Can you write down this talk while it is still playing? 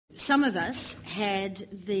Some of us had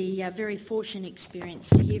the very fortunate experience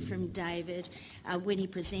to hear from David when he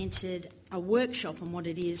presented a workshop on what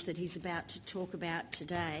it is that he's about to talk about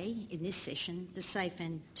today in this session, the Safe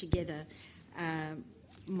and Together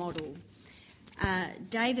model.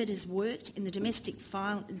 David has worked in the domestic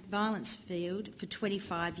violence field for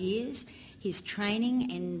 25 years. His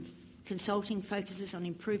training and consulting focuses on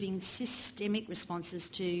improving systemic responses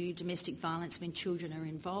to domestic violence when children are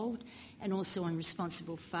involved, and also on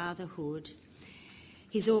responsible fatherhood.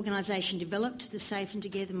 His organisation developed the Safe and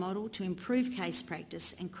Together model to improve case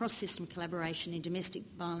practice and cross-system collaboration in domestic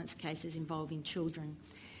violence cases involving children.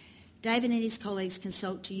 David and his colleagues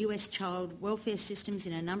consult to US child welfare systems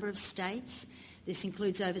in a number of states. This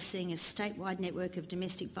includes overseeing a statewide network of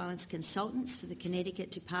domestic violence consultants for the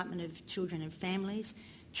Connecticut Department of Children and Families,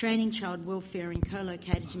 training child welfare and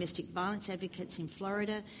co-located domestic violence advocates in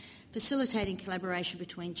Florida, facilitating collaboration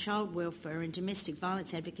between child welfare and domestic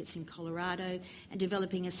violence advocates in Colorado, and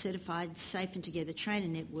developing a certified Safe and Together trainer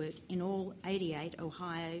network in all 88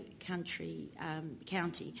 Ohio county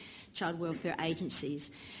child welfare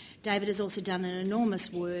agencies. David has also done an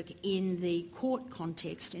enormous work in the court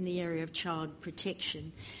context in the area of child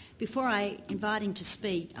protection. Before I invite him to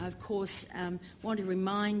speak, I, of course, want to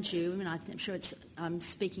remind you, and I'm sure I'm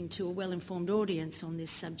speaking to a well-informed audience on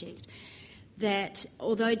this subject, that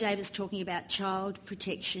although David's talking about child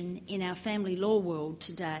protection in our family law world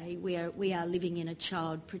today, we are living in a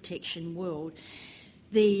child protection world.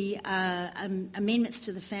 The amendments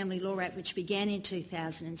to the Family Law Act, which began in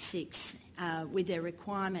 2006 with their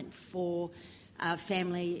requirement for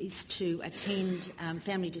families to attend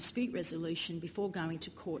family dispute resolution before going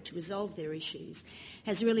to court to resolve their issues,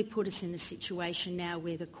 has really put us in the situation now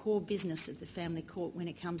where the core business of the family court when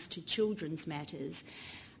it comes to children's matters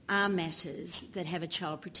are matters that have a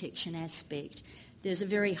child protection aspect. There's a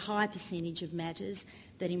very high percentage of matters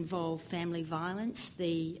that involve family violence.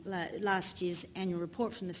 The last year's annual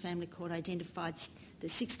report from the Family Court identified that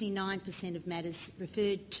 69% of matters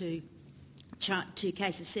referred to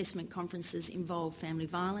case assessment conferences involve family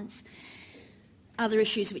violence. Other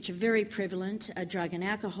issues which are very prevalent are drug and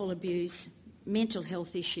alcohol abuse, mental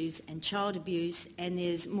health issues and child abuse, and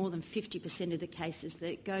there's more than 50% of the cases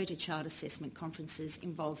that go to child assessment conferences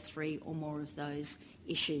involve 3 or more of those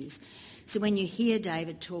issues. So when you hear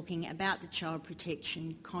David talking about the child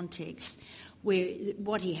protection context, where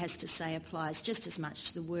what he has to say applies just as much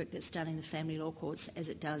to the work that's done in the family law courts as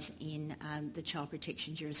it does in the child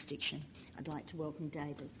protection jurisdiction. I'd like to welcome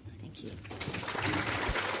David. Thank you.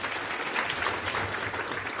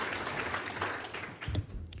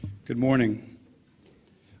 Good morning.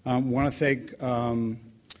 I want to thank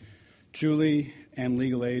Julie and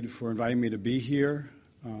Legal Aid for inviting me to be here.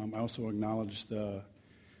 I also acknowledge the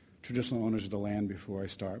traditional owners of the land before I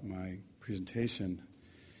start my presentation.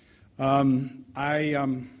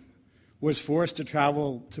 I was forced to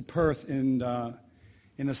travel to Perth in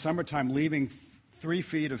the summertime, leaving 3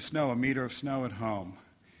 feet of snow, a meter of snow at home.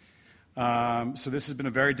 So this has been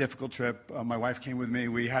a very difficult trip. My wife came with me.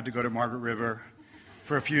 We had to go to Margaret River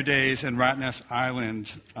for a few days in Rottnest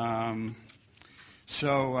Island.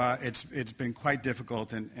 So it's been quite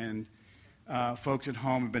difficult, and folks at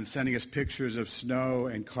home have been sending us pictures of snow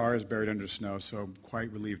and cars buried under snow, so I'm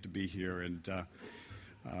quite relieved to be here and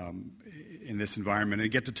in this environment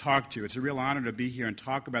and get to talk to you. It's a real honor to be here and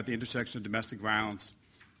talk about the intersection of domestic violence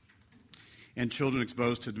and children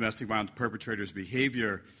exposed to domestic violence perpetrators'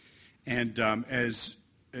 behavior. And as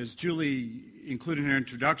Julie included in her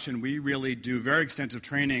introduction, we really do very extensive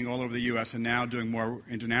training all over the U.S. and now doing more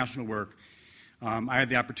international work. I had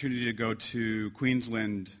the opportunity to go to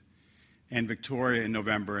Queensland and Victoria in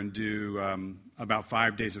November and do about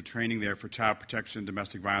 5 days of training there for child protection and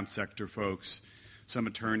domestic violence sector folks, some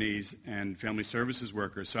attorneys, and family services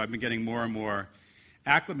workers. So I've been getting more and more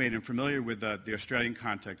acclimated and familiar with the Australian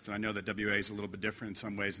context, and I know that WA is a little bit different in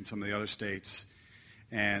some ways than some of the other states.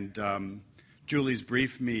 And Julie's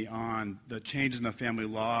briefed me on the changes in the family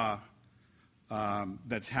law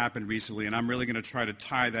that's happened recently, and I'm really going to try to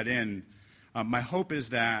tie that in. My hope is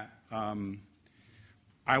that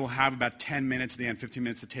I will have about 10 minutes at the end, 15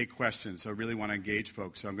 minutes to take questions, so I really want to engage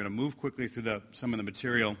folks. So I'm going to move quickly through some of the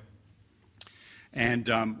material. And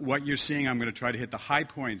what you're seeing, I'm going to try to hit the high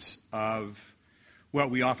points of what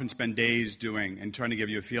we often spend days doing and trying to give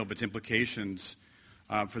you a feel of its implications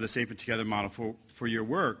for the Safe and Together model for your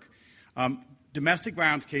work. Domestic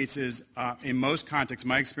violence cases, in most contexts,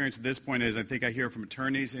 my experience at this point is I think I hear from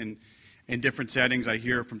attorneys in different settings. I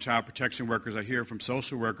hear from child protection workers. I hear from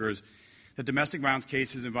social workers that domestic violence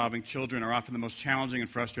cases involving children are often the most challenging and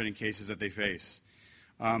frustrating cases that they face.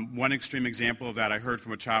 One extreme example of that I heard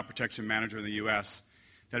from a child protection manager in the U.S.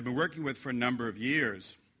 that I've been working with for a number of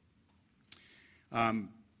years,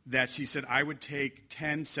 that she said, I would take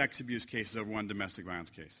 10 sex abuse cases over one domestic violence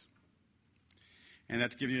case. And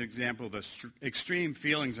that's to give you an example of the extreme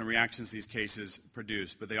feelings and reactions these cases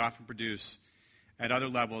produce, but they often produce at other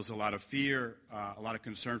levels a lot of fear, a lot of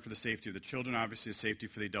concern for the safety of the children, obviously, the safety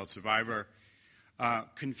for the adult survivor,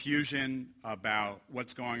 confusion about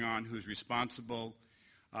what's going on, who's responsible,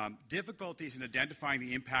 difficulties in identifying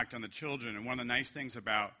the impact on the children. And one of the nice things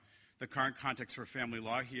about the current context for family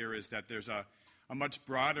law here is that there's a much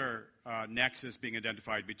broader nexus being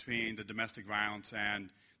identified between the domestic violence and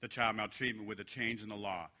the child maltreatment with a change in the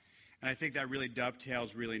law. And I think that really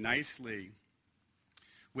dovetails really nicely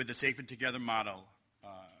with the Safe and Together model,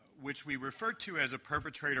 which we refer to as a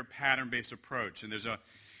perpetrator pattern-based approach. And there's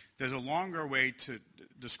a longer way to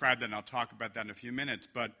describe that, and I'll talk about that in a few minutes.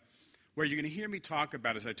 But where you're going to hear me talk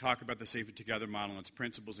about as I talk about the Safe and Together model and its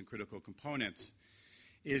principles and critical components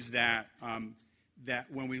is that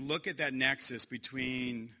that when we look at that nexus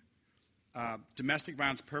between domestic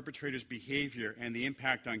violence perpetrators' behavior and the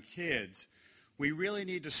impact on kids, we really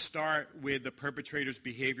need to start with the perpetrator's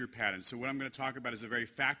behavior pattern. So what I'm going to talk about is a very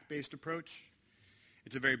fact-based approach.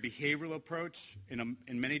 It's a very behavioral approach in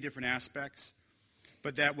many different aspects.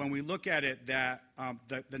 But that when we look at it, that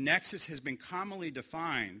the nexus has been commonly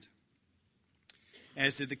defined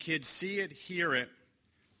as did the kids see it, hear it,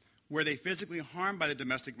 were they physically harmed by the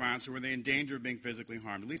domestic violence or were they in danger of being physically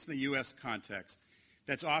harmed, at least in the U.S. context.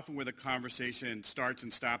 That's often where the conversation starts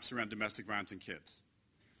and stops around domestic violence and kids.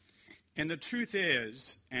 And the truth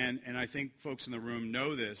is, and I think folks in the room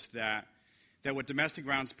know this, that what domestic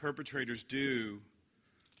violence perpetrators do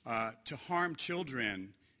to harm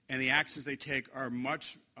children and the actions they take are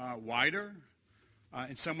much wider,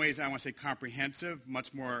 in some ways I want to say comprehensive,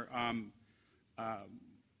 much more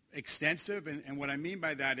extensive. And what I mean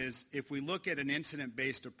by that is if we look at an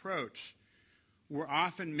incident-based approach, we're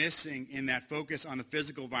often missing in that focus on the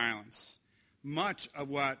physical violence much of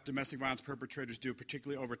what domestic violence perpetrators do,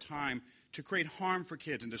 particularly over time, to create harm for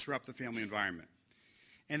kids and disrupt the family environment.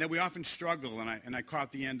 And that we often struggle, and I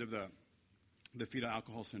caught the end of the fetal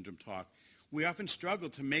alcohol syndrome talk, we often struggle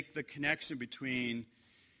to make the connection between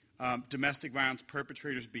domestic violence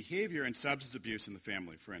perpetrators' behavior and substance abuse in the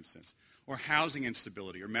family, for instance, or housing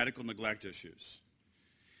instability or medical neglect issues.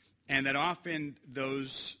 And that often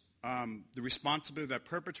those the responsibility of that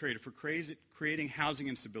perpetrator for creating housing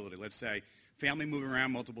instability, let's say family moving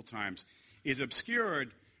around multiple times, is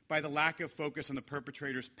obscured by the lack of focus on the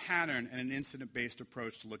perpetrator's pattern and an incident-based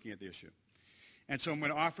approach to looking at the issue. And so I'm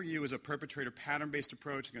going to offer you as a perpetrator pattern-based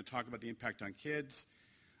approach. I'm going to talk about the impact on kids.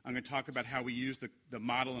 I'm going to talk about how we use the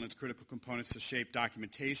model and its critical components to shape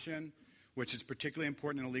documentation, which is particularly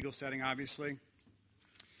important in a legal setting, obviously.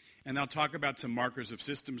 And I'll talk about some markers of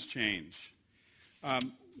systems change.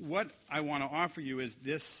 What I want to offer you is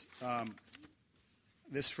this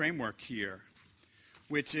framework here,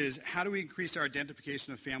 which is how do we increase our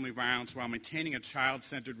identification of family violence while maintaining a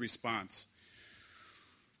child-centered response?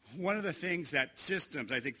 One of the things that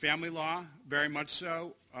systems, I think family law, very much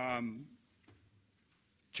so,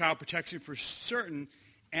 child protection for certain,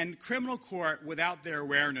 and criminal court, without their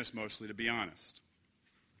awareness mostly, to be honest,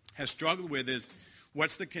 has struggled with is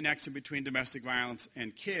what's the connection between domestic violence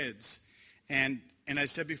and kids? And I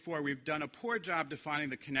said before, we've done a poor job defining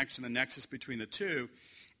the connection, the nexus between the two.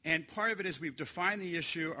 And part of it is we've defined the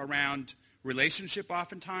issue around relationship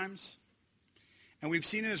oftentimes, and we've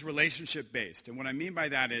seen it as relationship-based. And what I mean by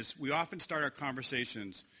that is we often start our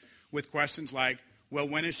conversations with questions like, well,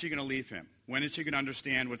 when is she going to leave him? When is she going to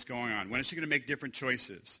understand what's going on? When is she going to make different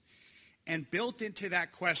choices? And built into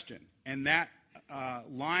that question and that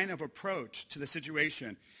line of approach to the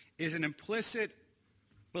situation is an implicit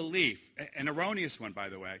belief, an erroneous one, by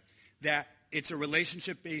the way, that it's a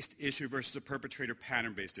relationship-based issue versus a perpetrator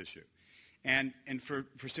pattern-based issue. And for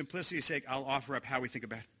simplicity's sake, I'll offer up how we think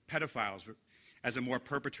about pedophiles as a more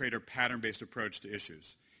perpetrator pattern-based approach to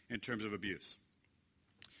issues in terms of abuse.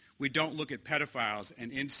 We don't look at pedophiles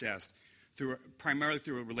and incest primarily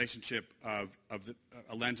through a relationship a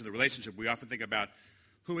lens of the relationship. We often think about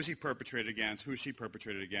who is he perpetrated against, who is she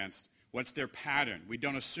perpetrated against, what's their pattern. We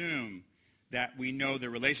don't assume that we know their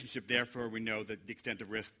relationship, therefore we know the extent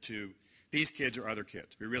of risk to these kids or other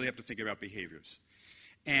kids. We really have to think about behaviors.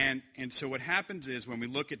 And so what happens is when we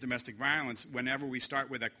look at domestic violence, whenever we start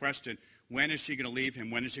with that question, when is she going to leave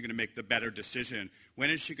him? When is she going to make the better decision? When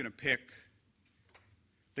is she going to pick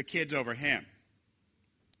the kids over him?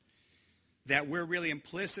 That we're really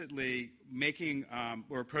implicitly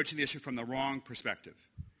we're approaching the issue from the wrong perspective.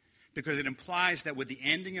 Because it implies that with the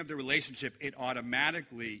ending of the relationship, it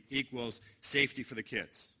automatically equals safety for the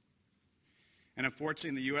kids. And unfortunately,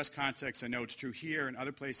 in the U.S. context, I know it's true here and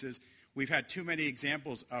other places, we've had too many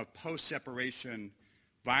examples of post-separation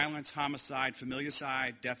violence, homicide,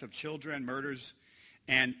 familicide, death of children, murders,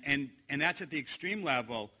 and that's at the extreme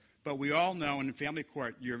level. But we all know, and in family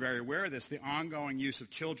court, you're very aware of this, the ongoing use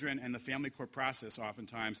of children and the family court process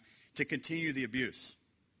oftentimes to continue the abuse.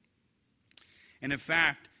 And in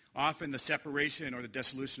fact, often the separation or the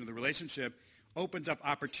dissolution of the relationship opens up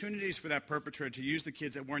opportunities for that perpetrator to use the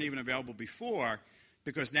kids that weren't even available before,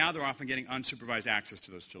 because now they're often getting unsupervised access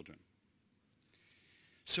to those children.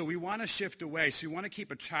 So we want to shift away. So we want to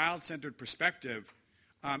keep a child-centered perspective,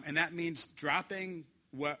 and that means dropping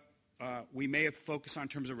what we may have focused on in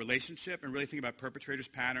terms of relationship and really think about perpetrators'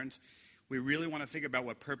 patterns. We really want to think about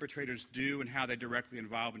what perpetrators do and how they directly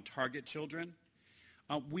involve and target children.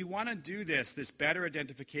 We want to do this better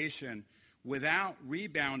identification, without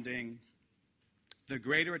rebounding the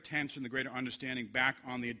greater attention, the greater understanding back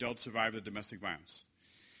on the adult survivor of domestic violence.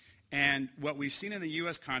 And what we've seen in the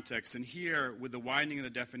U.S. context, and here with the widening of the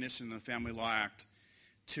definition of the Family Law Act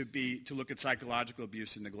to look at psychological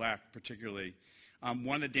abuse and neglect particularly,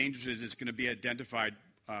 one of the dangers is it's going to be identified,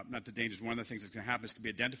 not the dangers, one of the things that's going to happen is going to be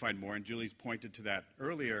identified more, and Julie's pointed to that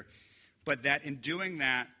earlier, but that in doing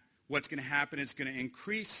that, what's going to happen is going to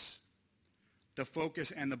increase the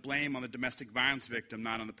focus and the blame on the domestic violence victim,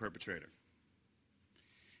 not on the perpetrator.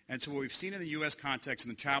 And so what we've seen in the U.S. context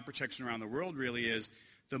and the child protection around the world really is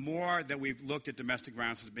the more that we've looked at domestic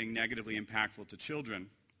violence as being negatively impactful to children,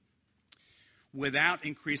 without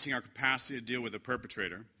increasing our capacity to deal with the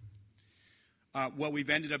perpetrator, what we've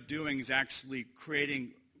ended up doing is actually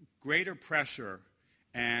creating greater pressure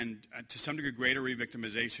and, to some degree, greater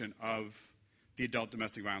re-victimization of the adult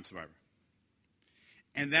domestic violence survivor.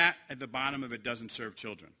 And that, at the bottom of it, doesn't serve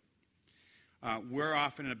children. We're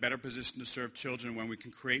often in a better position to serve children when we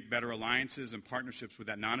can create better alliances and partnerships with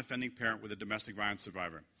that non-offending parent with a domestic violence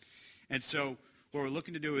survivor. And so what we're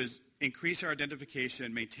looking to do is increase our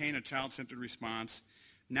identification, maintain a child-centered response,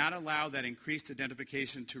 not allow that increased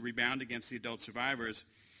identification to rebound against the adult survivors,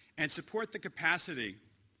 and support the capacity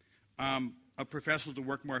of professionals to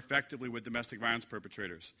work more effectively with domestic violence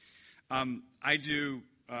perpetrators. I do,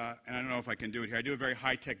 and I don't know if I can do it here, I do a very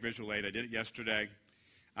high-tech visual aid. I did it yesterday.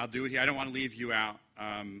 I'll do it here. I don't want to leave you out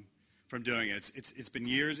from doing it. It's been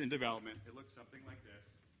years in development. It looks something like this.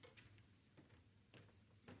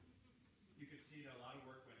 You can see that a lot of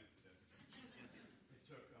work went into this. It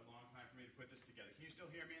took a long time for me to put this together. Can you still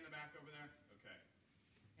hear me in the back over there? Okay.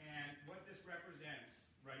 And what this represents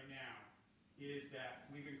right now is that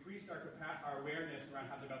we've increased our awareness around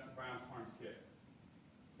how domestic violence harms kids.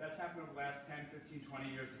 That's happened over the last 10, 15, 20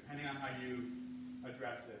 years, depending on how you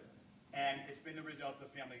address it. And it's been the result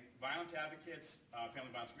of family violence advocates,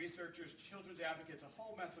 family violence researchers, children's advocates, a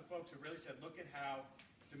whole mess of folks who really said, look at how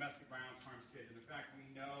domestic violence harms kids. And in fact, we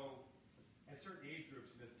know at certain age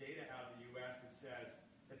groups, there's data out of the U.S. that says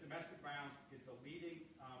that domestic violence is the leading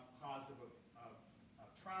cause of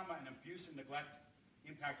trauma and abuse and neglect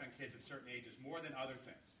impact on kids at certain ages, more than other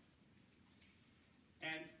things.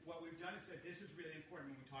 And what we've done is said this is really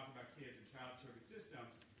important when we talk about kids and child-serving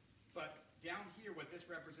systems, but down here, what this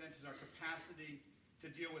represents is our capacity to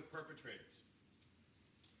deal with perpetrators,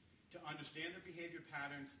 to understand their behavior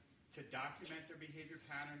patterns, to document their behavior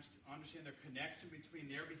patterns, to understand their connection between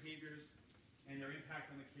their behaviors and their impact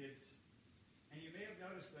on the kids. And you may have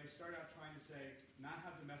noticed that I started out trying to say not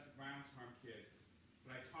how domestic violence harm kids,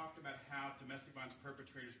 but I talked about how domestic violence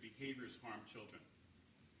perpetrators' behaviors harm children.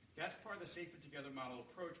 That's part of the Safer Together model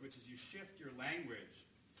approach, which is you shift your language,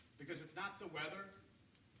 because it's not the weather.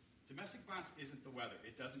 Domestic violence isn't the weather.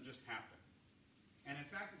 It doesn't just happen. And in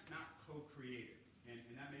fact, it's not co-created. And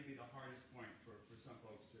that may be the hardest point for some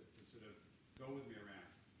folks to sort of go with me around.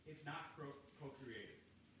 It's not co-created.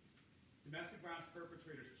 Domestic violence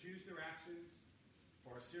perpetrators choose their actions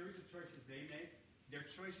or a series of choices they make. Their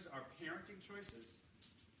choices are parenting choices.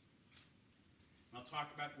 And I'll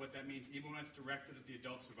talk about what that means even when it's directed at the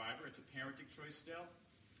adult survivor. It's a parenting choice still.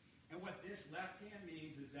 And what this left hand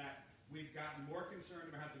means is that we've gotten more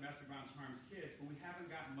concerned about how domestic violence harms kids, but we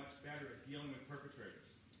haven't gotten much better at dealing with perpetrators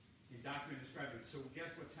in documenting and describing. So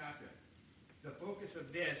guess what's happened? The focus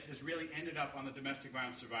of this has really ended up on the domestic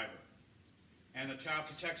violence survivor. And the child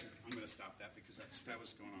protection. I'm going to stop that because that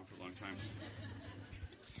was going on for a long time.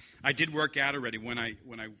 I did work out already. When I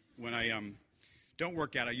don't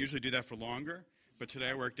work out, I usually do that for longer. But today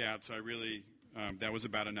I worked out, so I really that was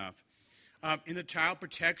about enough. In the child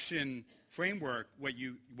protection framework, what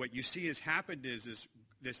you see has happened is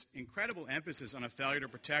this incredible emphasis on a failure to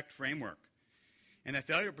protect framework. And that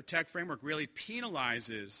failure to protect framework really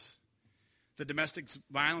penalizes the domestic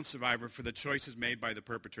violence survivor for the choices made by the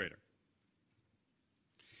perpetrator.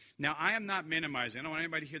 Now, I am not minimizing. I don't want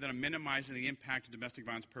anybody to hear that I'm minimizing the impact of domestic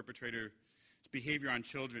violence perpetrators' behavior on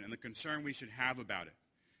children and the concern we should have about it.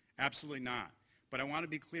 Absolutely not. But I want to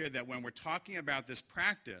be clear that when we're talking about this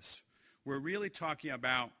practice, we're really talking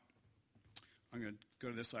about, I'm going to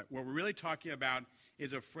go to this slide. What we're really talking about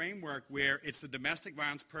is a framework where it's the domestic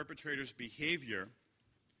violence perpetrator's behavior,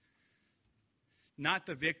 not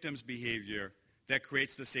the victim's behavior, that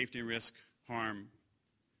creates the safety and risk harm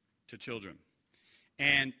to children.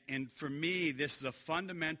 And for me, this is a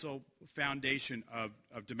fundamental foundation of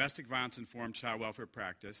domestic violence-informed child welfare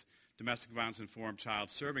practice, domestic violence-informed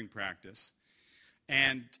child-serving practice.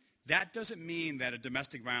 And that doesn't mean that a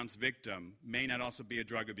domestic violence victim may not also be a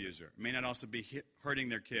drug abuser, may not also be hurting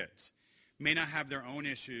their kids, may not have their own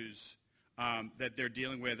issues that they're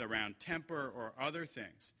dealing with around temper or other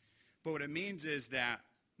things. But what it means is that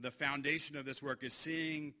the foundation of this work is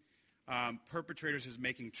seeing perpetrators as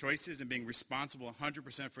making choices and being responsible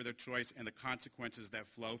 100% for their choice and the consequences that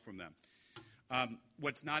flow from them.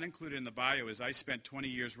 What's not included in the bio is I spent 20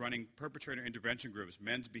 years running perpetrator intervention groups,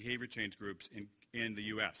 men's behavior change groups in the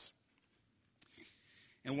U.S.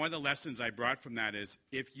 And one of the lessons I brought from that is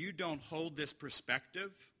if you don't hold this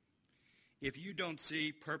perspective, if you don't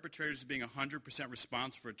see perpetrators as being 100%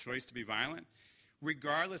 responsible for a choice to be violent,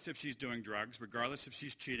 regardless if she's doing drugs, regardless if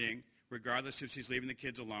she's cheating, regardless if she's leaving the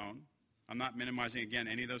kids alone, I'm not minimizing, again,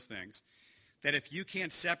 any of those things, that if you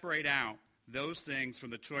can't separate out those things from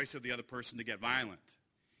the choice of the other person to get violent,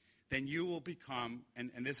 then you will become, and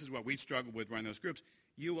this is what we struggle with running those groups,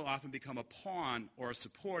 you will often become a pawn or a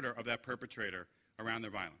supporter of that perpetrator around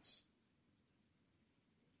their violence.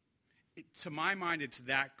 To my mind, it's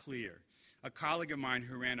that clear. A colleague of mine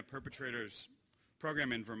who ran a perpetrators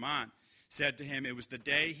program in Vermont said to him it was the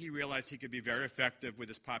day he realized he could be very effective with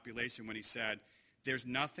his population when he said, there's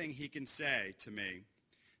nothing he can say to me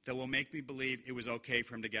that will make me believe it was okay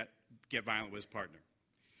for him to get violent with his partner.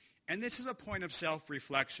 And this is a point of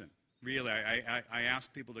self-reflection, really. I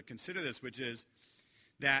ask people to consider this, which is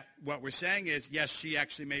that what we're saying is, yes, she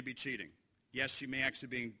actually may be cheating. Yes, she may actually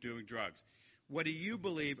be doing drugs. What do you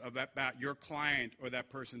believe about your client or that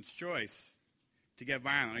person's choice to get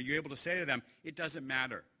violent? Are you able to say to them, it doesn't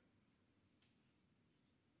matter?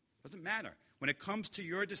 It doesn't matter. When it comes to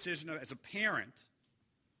your decision as a parent,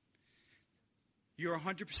 you're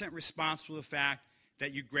 100% responsible for the fact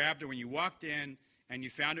that you grabbed her when you walked in and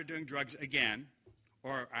you found her doing drugs again.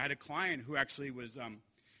 Or I had a client who actually was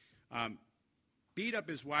beat up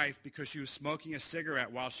his wife because she was smoking a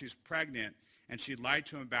cigarette while she was pregnant, and she lied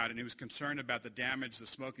to him about it, and he was concerned about the damage the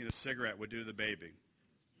smoking of the cigarette would do to the baby.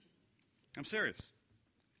 I'm serious.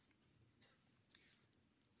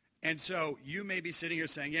 And so you may be sitting here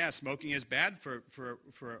saying, yeah, smoking is bad for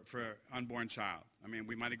an unborn child. I mean,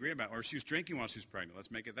 we might agree about it. Or she was drinking while she was pregnant.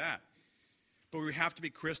 Let's make it that. But we have to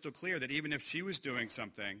be crystal clear that even if she was doing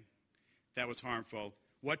something that was harmful,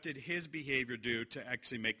 what did his behavior do to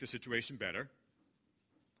actually make the situation better?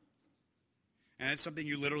 And it's something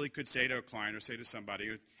you literally could say to a client or say to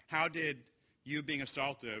somebody. How did you being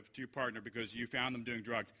assaultive to your partner because you found them doing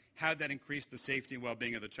drugs, how did that increase the safety and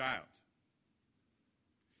well-being of the child?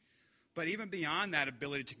 But even beyond that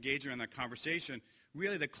ability to engage in that conversation,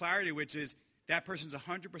 really the clarity which is that person's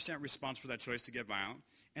 100% responsible for that choice to get violent,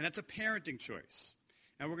 and that's a parenting choice.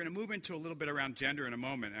 And we're going to move into a little bit around gender in a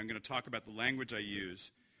moment, and I'm going to talk about the language I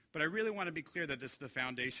use. But I really want to be clear that this is the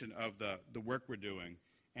foundation of the work we're doing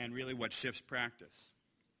and really what shifts practice.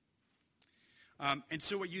 And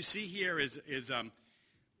so what you see here is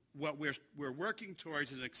what we're working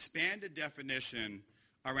towards is an expanded definition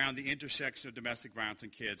around the intersection of domestic violence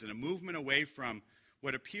and kids, and a movement away from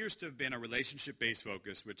what appears to have been a relationship-based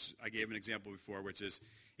focus, which I gave an example before, which is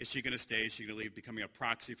she going to stay, is she going to leave, becoming a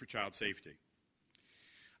proxy for child safety.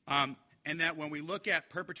 And that when we look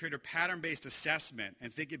at perpetrator pattern-based assessment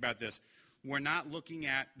and thinking about this, we're not looking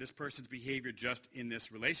at this person's behavior just in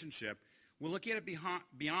this relationship. We're looking at it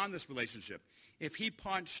beyond this relationship. If he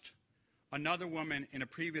punched another woman in a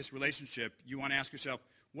previous relationship, you want to ask yourself,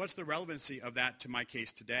 what's the relevancy of that to my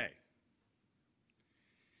case today?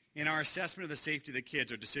 In our assessment of the safety of the kids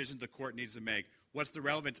or decisions the court needs to make, what's the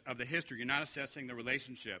relevance of the history? You're not assessing the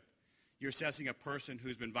relationship. You're assessing a person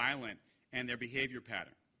who's been violent and their behavior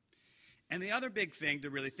pattern. And the other big thing to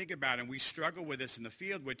really think about, and we struggle with this in the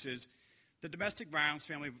field, which is the domestic violence,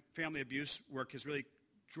 family abuse work has really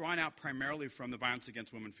drawn out primarily from the violence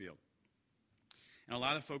against women field. And a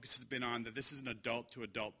lot of focus has been on that this is an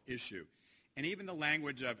adult-to-adult issue. And even the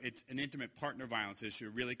language of it's an intimate partner violence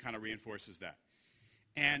issue really kind of reinforces that.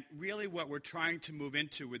 And really what we're trying to move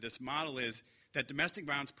into with this model is that domestic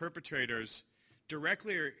violence perpetrators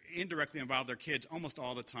directly or indirectly involve their kids almost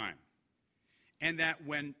all the time. and that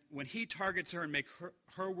when he targets her and makes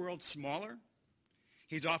her world smaller,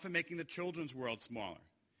 he's often making the children's world smaller.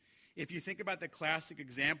 If you think about the classic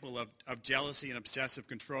example of jealousy and obsessive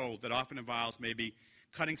control that often involves maybe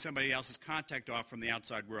cutting somebody else's contact off from the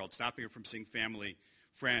outside world, stopping her from seeing family,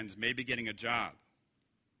 friends, maybe getting a job.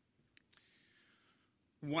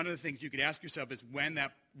 One of the things you could ask yourself is when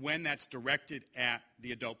that's directed at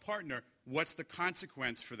the adult partner, what's the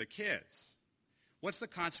consequence for the kids? What's the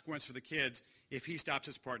consequence for the kids if he stops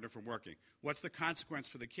his partner from working? What's the consequence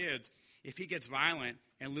for the kids if he gets violent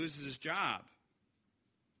and loses his job?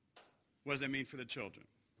 What does that mean for the children?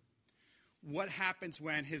 What happens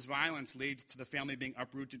when his violence leads to the family being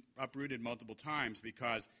uprooted multiple times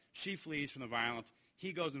because she flees from the violence,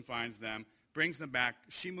 he goes and finds them, brings them back,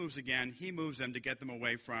 she moves again, he moves them to get them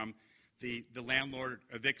away from the landlord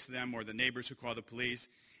evicts them or the neighbors who call the police.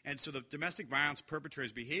 And so the domestic violence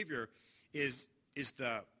perpetrator's behavior is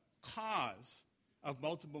the cause of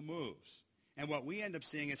multiple moves. And what we end up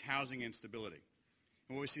seeing is housing instability.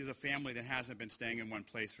 And what we see is a family that hasn't been staying in one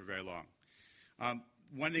place for very long.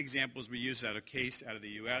 One of the examples we use out of case out of the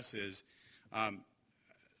U.S. is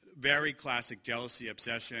very classic jealousy,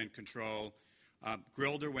 obsession, control.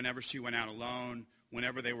 Grilled her whenever she went out alone.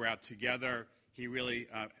 Whenever they were out together, he really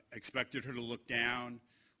expected her to look down.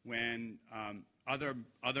 When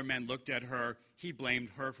other men looked at her, he blamed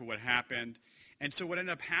her for what happened. And so what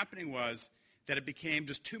ended up happening was that it became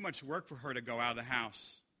just too much work for her to go out of the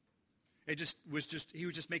house. He was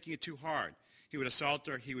just making it too hard. He would assault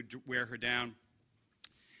her. He would wear her down.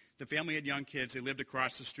 The family had young kids. They lived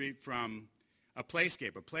across the street from a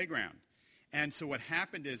playscape, a playground. And so what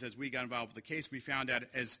happened is, as we got involved with the case, we found out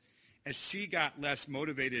as she got less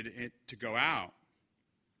motivated to go out,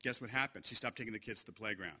 guess what happened? She stopped taking the kids to the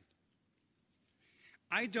playground.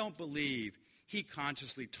 I don't believe he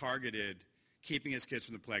consciously targeted keeping his kids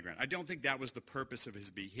from the playground. I don't think that was the purpose of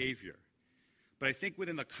his behavior. But I think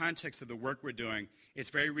within the context of the work we're doing,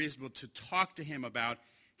 it's very reasonable to talk to him about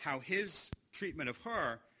how his treatment of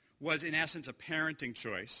her was, in essence, a parenting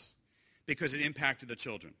choice because it impacted the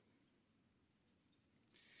children.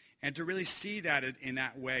 And to really see that in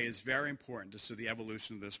that way is very important to the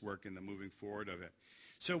evolution of this work and the moving forward of it.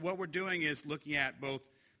 So what we're doing is looking at both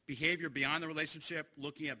behavior beyond the relationship,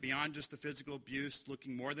 looking at beyond just the physical abuse,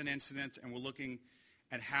 looking more than incidents, and we're looking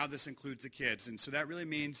at how this includes the kids. And so that really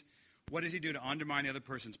means, what does he do to undermine the other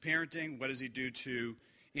person's parenting? What does he do to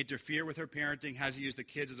interfere with her parenting? How does he use the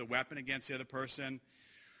kids as a weapon against the other person?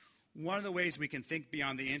 One of the ways we can think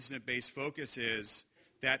beyond the incident-based focus is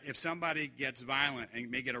that if somebody gets violent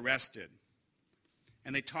and may get arrested,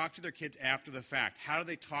 and they talk to their kids after the fact, how do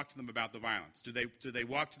they talk to them about the violence? Do they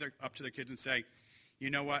walk up to their kids and say, you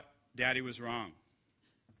know what, Daddy was wrong?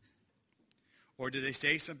 Or do they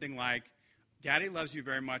say something like, Daddy loves you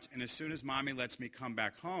very much, and as soon as Mommy lets me come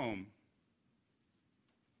back home,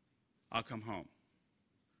 I'll come home?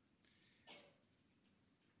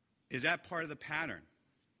 Is that part of the pattern?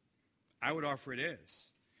 I would offer it is.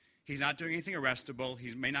 He's not doing anything arrestable.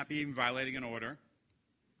 He may not be even violating an order.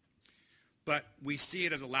 But we see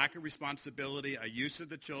it as a lack of responsibility, a use of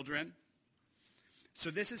the children.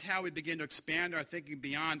 So this is how we begin to expand our thinking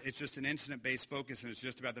beyond it's just an incident-based focus and it's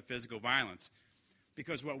just about the physical violence.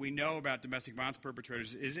 Because what we know about domestic violence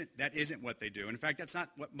perpetrators isn't what they do. And in fact, that's not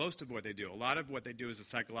most of what they do. A lot of what they do is the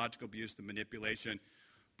psychological abuse, the manipulation,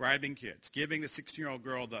 bribing kids, giving the 16-year-old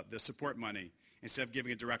girl the support money instead of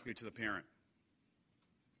giving it directly to the parent.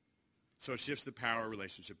 So it shifts the power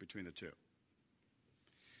relationship between the two.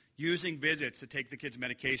 Using visits to take the kid's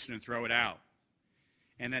medication and throw it out.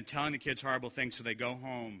 And then telling the kids horrible things so they go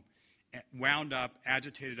home wound up,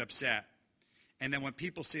 agitated, upset. And then when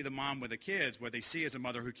people see the mom with the kids, what they see is a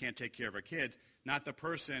mother who can't take care of her kids, not the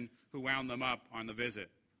person who wound them up on the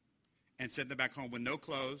visit. And sent them back home with no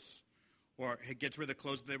clothes, or gets rid of the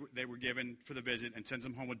clothes they were given for the visit and sends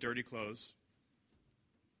them home with dirty clothes.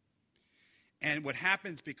 And what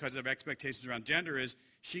happens because of expectations around gender is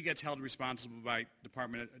she gets held responsible by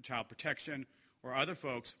Department of Child Protection or other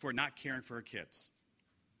folks for not caring for her kids.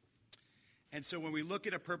 And so when we look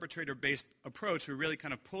at a perpetrator-based approach, we really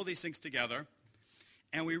kind of pull these things together,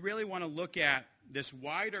 and we really want to look at this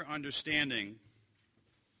wider understanding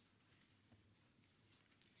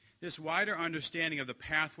of the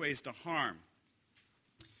pathways to harm.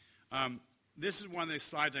 This is one of the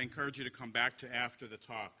slides I encourage you to come back to after the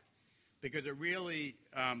talk, because it really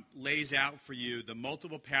lays out for you the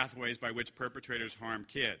multiple pathways by which perpetrators harm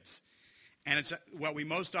kids. And it's what we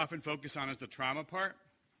most often focus on is the trauma part.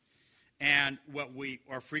 And what we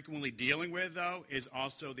are frequently dealing with, though, is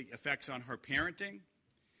also the effects on her parenting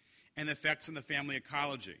and the effects on the family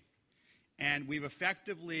ecology. And we've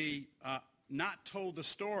effectively not told the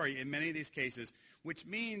story in many of these cases, which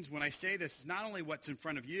means when I say this, it's not only what's in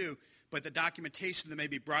front of you, but the documentation that may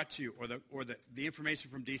be brought to you or the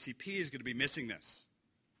information from DCP is going to be missing this.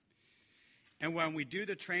 And when we do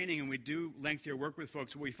the training and we do lengthier work with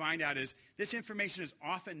folks, what we find out is this information is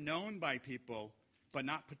often known by people, but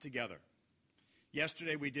not put together.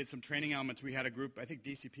 Yesterday we did some training elements. We had a group, I think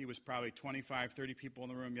DCP was probably 25, 30 people in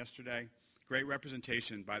the room yesterday. Great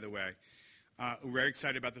representation, by the way. We're very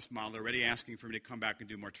excited about this model. They're already asking for me to come back and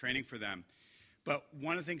do more training for them. But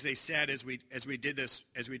one of the things they said as we did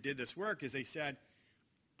this work is they said,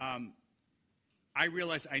 I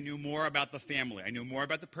realized I knew more about the family. I knew more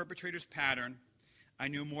about the perpetrator's pattern. I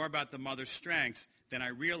knew more about the mother's strengths than I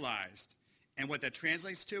realized. And what that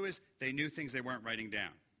translates to is they knew things they weren't writing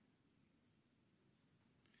down.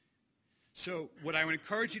 So what I would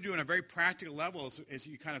encourage you to do on a very practical level as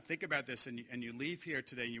you kind of think about this and you leave here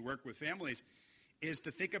today and you work with families is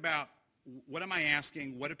to think about what am I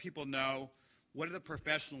asking? What do people know? What do the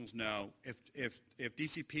professionals know? If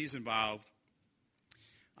DCP is involved,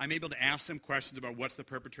 I'm able to ask them questions about what's the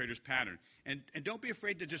perpetrator's pattern. And don't be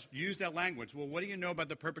afraid to just use that language. Well, what do you know about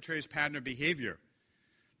the perpetrator's pattern of behavior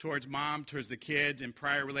towards mom, towards the kids, in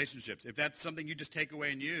prior relationships? If that's something you just take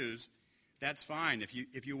away and use, that's fine.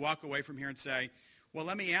 If you walk away from here and say, well,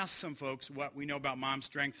 let me ask some folks what we know about mom's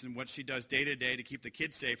strengths and what she does day to day to keep the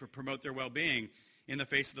kids safe or promote their well-being in the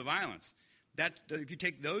face of the violence. If you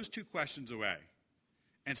take those two questions away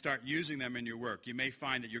and start using them in your work, you may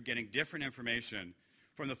find that you're getting different information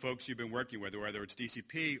from the folks you've been working with, whether it's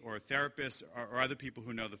DCP or therapists or other people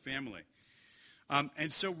who know the family.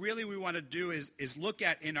 And so really what we want to do is look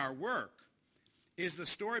at in our work, is the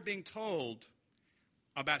story being told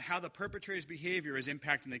about how the perpetrator's behavior is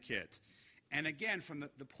impacting the kids. And again, from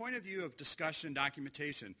the point of view of discussion and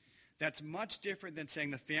documentation, that's much different than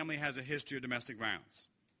saying the family has a history of domestic violence.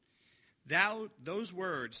 Those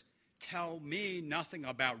words tell me nothing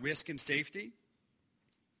about risk and safety,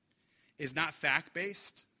 is not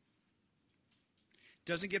fact-based,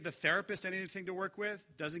 doesn't give the therapist anything to work with,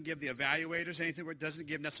 doesn't give the evaluators anything to work with, doesn't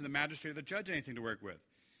give necessarily the magistrate or the judge anything to work with.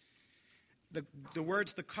 The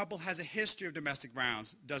words, the couple has a history of domestic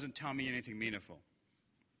violence, doesn't tell me anything meaningful.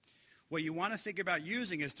 What you want to think about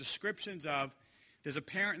using is descriptions of, there's a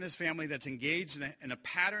parent in this family that's engaged in a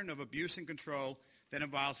pattern of abuse and control that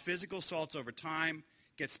involves physical assaults over time,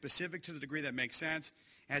 gets specific to the degree that makes sense,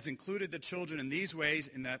 has included the children in these ways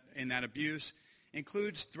in that abuse,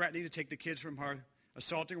 includes threatening to take the kids from her,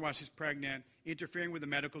 assaulting her while she's pregnant, interfering with the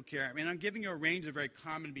medical care. I mean, I'm giving you a range of very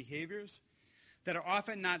common behaviors that are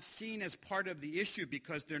often not seen as part of the issue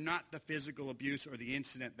because they're not the physical abuse or the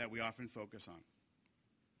incident that we often focus on.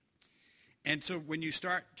 And so when you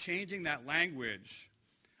start changing that language,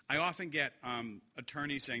 I often get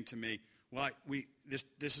attorneys saying to me, well,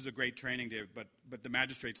 this is a great training, Dave, but the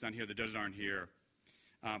magistrate's not here, the judges aren't here.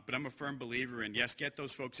 But I'm a firm believer in, yes, get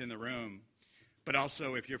those folks in the room, but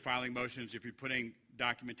also if you're filing motions, if you're putting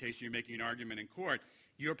documentation, you're making an argument in court,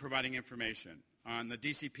 you're providing information. On the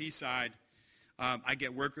DCP side, I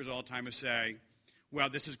get workers all the time who say, well,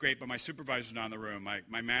 this is great, but my supervisor's not in the room,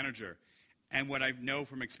 my manager. And what I know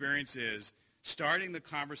from experience is starting the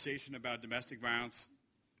conversation about domestic violence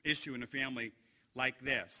issue in a family like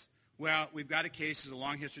this. Well, we've got a case, there's a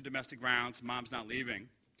long history of domestic violence, mom's not leaving,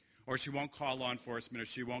 or she won't call law enforcement, or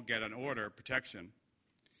she won't get an order of protection,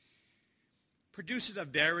 produces a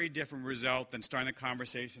very different result than starting a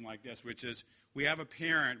conversation like this, which is we have a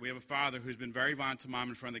parent, we have a father who's been very violent to mom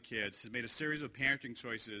in front of the kids, has made a series of parenting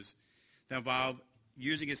choices that involve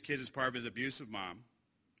using his kids as part of his abusive mom.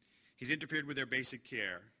 He's interfered with their basic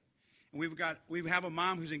care. And we have a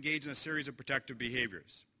mom who's engaged in a series of protective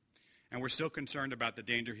behaviors. And we're still concerned about the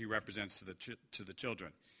danger he represents to the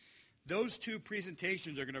children. Those two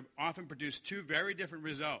presentations are going to often produce two very different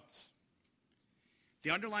results. The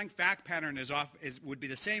underlying fact pattern would be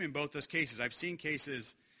the same in both those cases. I've seen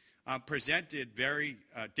cases presented very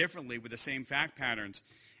differently with the same fact patterns.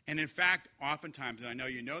 And in fact, oftentimes, and I know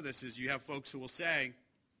you know this, is you have folks who will say,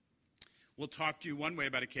 we'll talk to you one way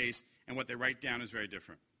about a case, and what they write down is very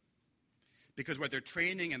different. Because what they're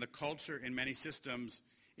training and the culture in many systems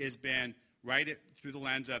has been write it through the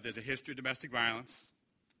lens of there's a history of domestic violence,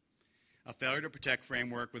 a failure to protect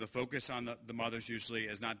framework with a focus on the mothers usually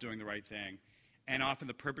as not doing the right thing, and often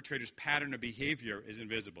the perpetrator's pattern of behavior is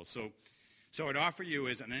invisible. So what I'd offer you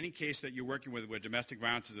is, in any case that you're working with where domestic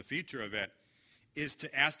violence is a feature of it, is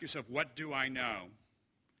to ask yourself, what do I know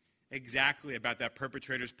exactly about that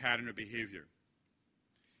perpetrator's pattern of behavior?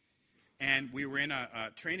 And we were in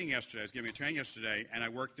a training yesterday. I was giving a training yesterday, and I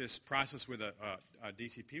worked this process with a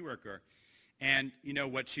DCP worker. And, you know,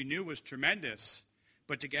 what she knew was tremendous,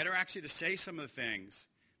 But to get her actually to say some of the things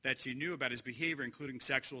that she knew about his behavior, including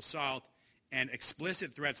sexual assault and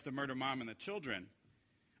explicit threats to murder mom and the children,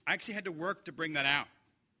 I actually had to work to bring that out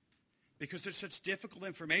because there's such difficult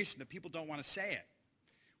information that people don't want to say it.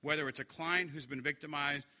 Whether it's a client who's been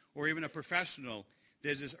victimized or even a professional,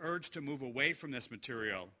 there's this urge to move away from this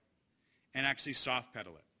material and actually soft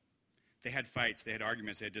pedal it. They had fights, they had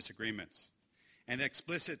arguments, they had disagreements. And the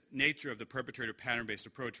explicit nature of the perpetrator pattern-based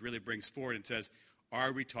approach really brings forward and says,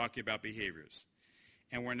 are we talking about behaviors?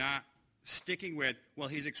 And we're not sticking with, well,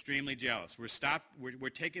 he's extremely jealous. We're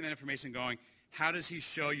taking that information and going, how does he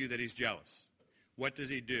show you that he's jealous? What does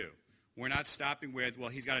he do? We're not stopping with, well,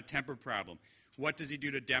 he's got a temper problem. What does he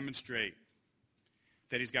do to demonstrate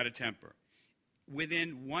that he's got a temper?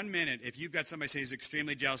 Within 1 minute, if you've got somebody say he's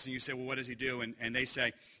extremely jealous and you say, well, what does he do? And they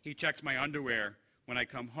say, he checks my underwear when I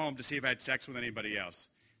come home to see if I had sex with anybody else.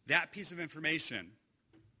 That piece of information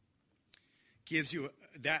gives you,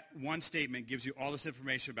 that one statement gives you all this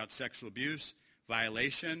information about sexual abuse,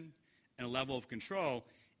 violation, and a level of control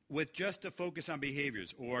with just a focus on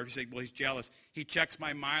behaviors. Or if you say, well, he's jealous, he checks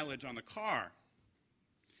my mileage on the car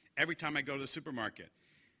every time I go to the supermarket.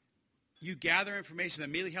 You gather information that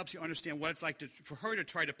immediately helps you understand what it's like for her to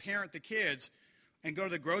try to parent the kids and go to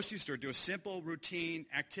the grocery store, do a simple routine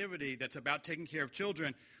activity that's about taking care of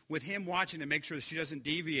children with him watching to make sure that she doesn't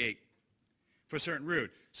deviate for a certain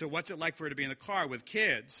route. So what's it like for her to be in the car with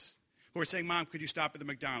kids who are saying, Mom, could you stop at the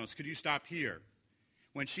McDonald's? Could you stop here?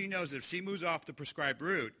 When she knows that if she moves off the prescribed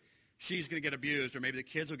route, she's going to get abused, or maybe the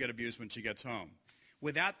kids will get abused when she gets home.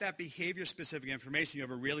 Without that behavior-specific information, you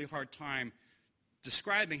have a really hard time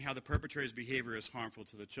describing how the perpetrator's behavior is harmful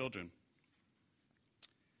to the children.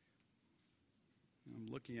 I'm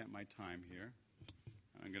looking at my time here.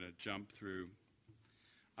 I'm going to jump through.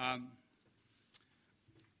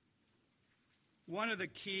 One of the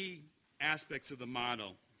key aspects of the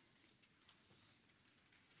model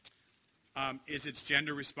is its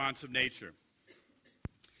gender-responsive nature.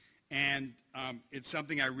 And it's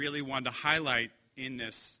something I really wanted to highlight in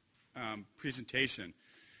this presentation.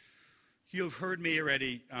 You've heard me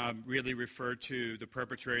already really refer to the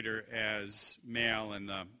perpetrator as male and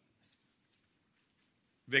the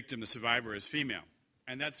victim, the survivor, as female.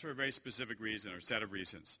 And that's for a very specific reason, or set of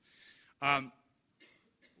reasons.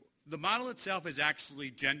 The model itself is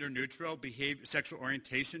actually gender neutral, sexual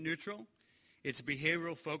orientation neutral. Its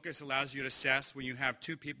behavioral focus allows you to assess when you have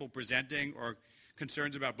two people presenting or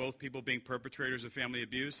concerns about both people being perpetrators of family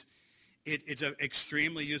abuse. It's an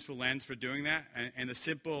extremely useful lens for doing that. And the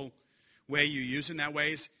simple way you use it in that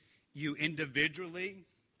way is you individually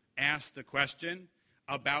ask the question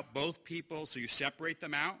about both people, so you separate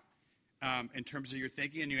them out in terms of your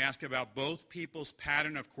thinking, and you ask about both people's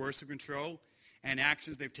pattern of coercive control and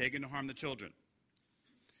actions they've taken to harm the children.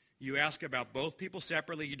 You ask about both people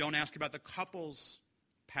separately. You don't ask about the couple's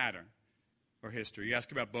pattern or history. You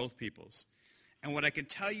ask about both people's. And what I can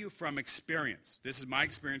tell you from experience, this is my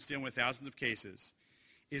experience dealing with thousands of cases,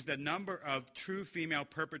 is the number of true female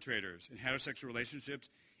perpetrators in heterosexual relationships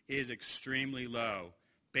is extremely low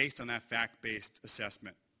based on that fact-based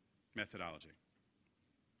assessment methodology.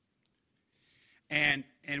 And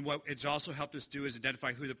what it's also helped us do is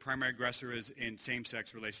identify who the primary aggressor is in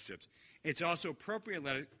same-sex relationships. It's also appropriate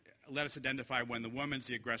let us identify when the woman's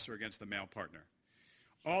the aggressor against the male partner.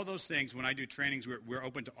 All those things, when I do trainings, we're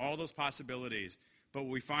open to all those possibilities. But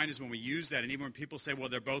what we find is when we use that, and even when people say, well,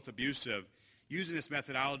 they're both abusive, using this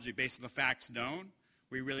methodology based on the facts known,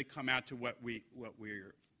 we really come out to what we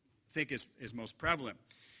think is most prevalent.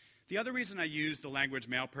 The other reason I use the language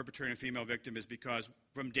male perpetrator and female victim is because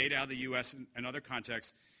from data out of the U.S. and other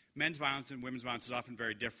contexts, men's violence and women's violence is often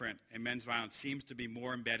very different, and men's violence seems to be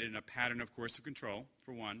more embedded in a pattern of coercive control,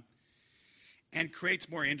 for one, and creates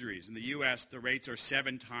more injuries. In the U.S., the rates are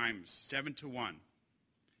 7 to 1,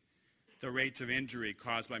 the rates of injury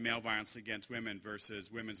caused by male violence against women versus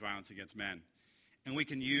women's violence against men. And we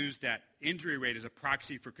can use that injury rate as a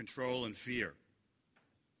proxy for control and fear.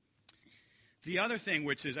 The other thing,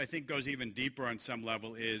 which is I think goes even deeper on some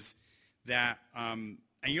level, is that, and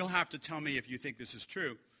you'll have to tell me if you think this is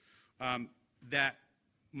true, that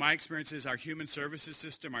my experience is our human services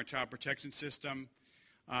system, our child protection system,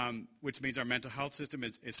 which means our mental health system,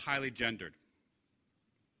 is highly gendered.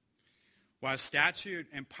 While statute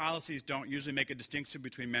and policies don't usually make a distinction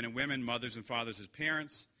between men and women, mothers and fathers as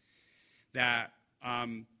parents, that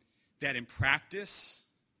in practice,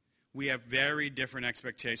 we have very different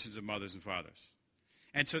expectations of mothers and fathers.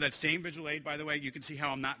 And so that same visual aid, by the way, you can see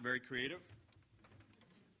how I'm not very creative.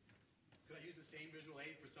 Could I use the same visual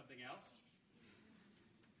aid for something else?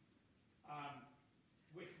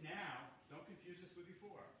 Which now, don't confuse this with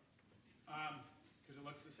before, because it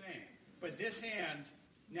looks the same. But this hand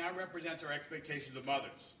now represents our expectations of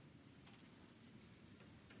mothers.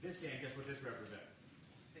 This hand, guess what this represents?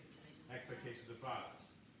 Expectations of fathers.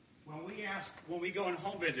 When we go on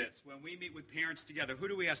home visits, when we meet with parents together, who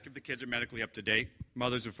do we ask if the kids are medically up to date?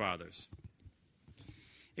 Mothers or fathers?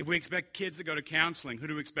 If we expect kids to go to counseling, who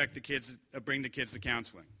do we expect bring the kids to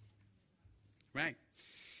counseling? Right.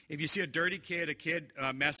 If you see a dirty kid,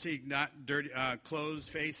 messy, not dirty, clothes,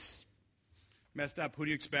 face messed up, who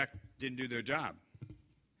do you expect didn't do their job?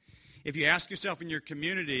 If you ask yourself in your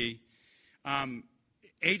community,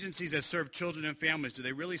 agencies that serve children and families, do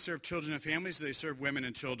they really serve children and families, or do they serve women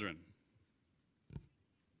and children?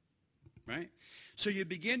 Right? So you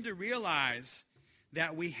begin to realize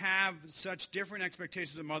that we have such different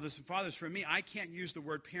expectations of mothers and fathers. For me, I can't use the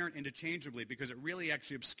word parent interchangeably because it really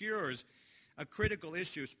actually obscures a critical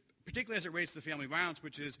issue, particularly as it relates to family violence,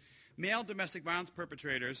 which is male domestic violence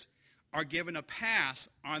perpetrators are given a pass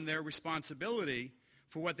on their responsibility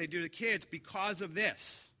for what they do to kids because of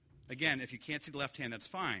this. Again, if you can't see the left hand, that's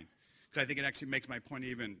fine, because I think it actually makes my point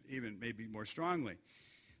even maybe more strongly.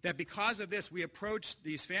 That because of this, we approach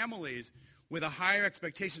these families with a higher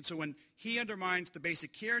expectation. So when he undermines the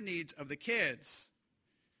basic care needs of the kids,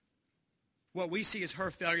 what we see is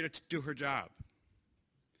her failure to do her job.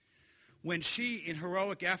 When she, in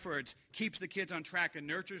heroic efforts, keeps the kids on track and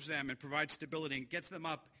nurtures them and provides stability and gets them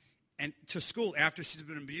up and to school after she's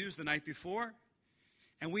been abused the night before,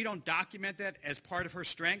 and we don't document that as part of her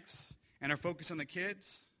strengths and our focus on the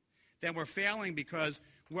kids, then we're failing, because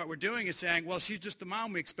what we're doing is saying, well, she's just the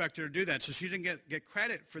mom, we expect her to do that, so she didn't get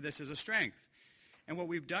credit for this as a strength. And what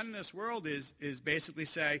we've done in this world is basically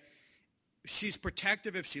say, she's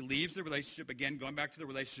protective if she leaves the relationship, again, going back to the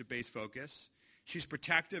relationship-based focus. She's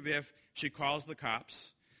protective if she calls the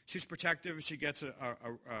cops. She's protective if she gets an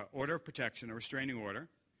order of protection, a restraining order.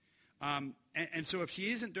 And so if she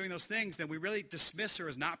isn't doing those things, then we really dismiss her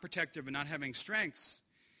as not protective and not having strengths,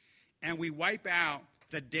 and we wipe out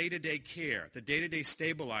the day-to-day care, the day-to-day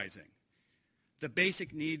stabilizing, the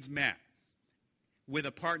basic needs met with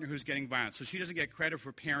a partner who's getting violent. So she doesn't get credit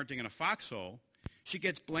for parenting in a foxhole. She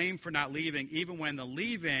gets blamed for not leaving, even when the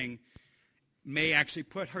leaving may actually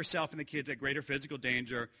put herself and the kids at greater physical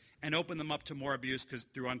danger and open them up to more abuse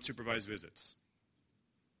through unsupervised visits.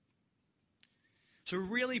 So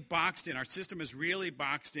really boxed in, our system is really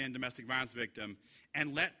boxed in domestic violence victim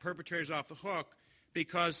and let perpetrators off the hook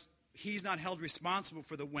because he's not held responsible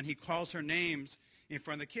for when he calls her names in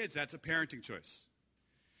front of the kids. That's a parenting choice.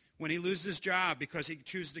 When he loses his job because he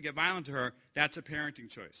chooses to get violent to her, that's a parenting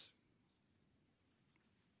choice.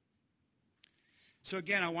 So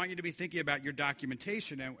again, I want you to be thinking about your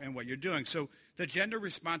documentation and what you're doing. So the gender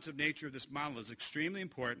responsive nature of this model is extremely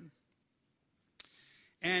important.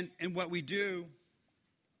 And what we do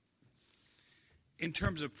in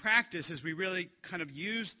terms of practice is we really kind of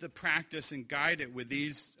use the practice and guide it with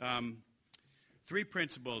these three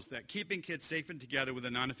principles: that keeping kids safe and together with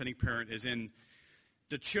a non-offending parent is in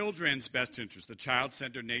the children's best interest, the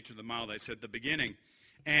child-centered nature of the model that I said at the beginning.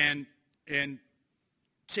 And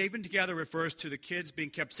safe and together refers to the kids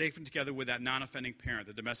being kept safe and together with that non-offending parent,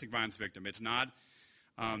 the domestic violence victim. It's not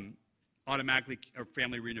automatically a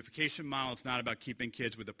family reunification model. It's not about keeping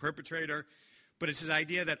kids with the perpetrator. But it's this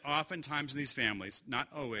idea that oftentimes in these families, not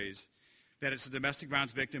always, that it's a domestic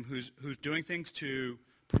violence victim who's doing things to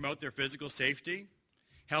promote their physical safety,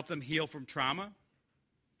 help them heal from trauma,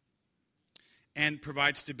 and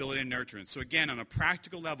provide stability and nurturance. So again, on a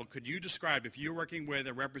practical level, could you describe, if you're working with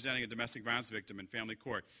or representing a domestic violence victim in family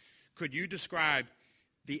court, could you describe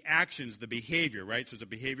the actions, the behavior, right? So it's a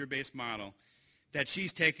behavior-based model that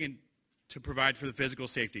she's taken to provide for the physical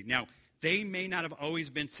safety. Now, they may not have always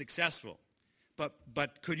been successful.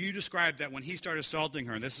 But could you describe that when he started assaulting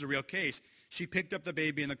her, and this is a real case, she picked up the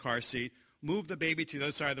baby in the car seat, moved the baby to the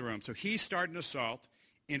other side of the room. So he started an assault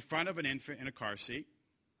in front of an infant in a car seat,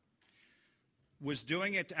 was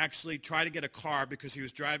doing it to actually try to get a car because he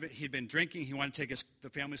was driving, he'd been drinking, he wanted to take the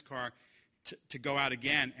family's car to go out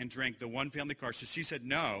again and drink the one family car. So she said,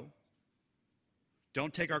 no,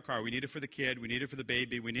 don't take our car. We need it for the kid, we need it for the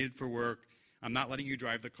baby, we need it for work. I'm not letting you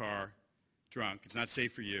drive the car drunk. It's not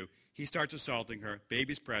safe for you. He starts assaulting her.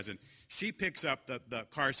 Baby's present. She picks up the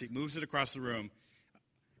car seat, moves it across the room,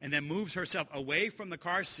 and then moves herself away from the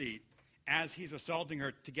car seat as he's assaulting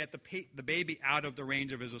her to get the baby out of the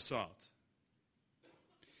range of his assault.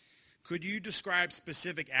 Could you describe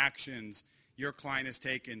specific actions your client has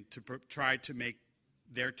taken to try to make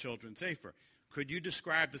their children safer? Could you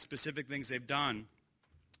describe the specific things they've done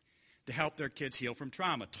to help their kids heal from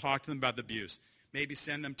trauma? Talk to them about the abuse. Maybe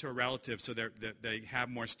send them to a relative so they have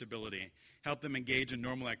more stability. Help them engage in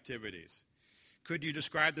normal activities. Could you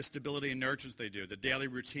describe the stability and nurturance they do, the daily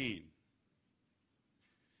routine?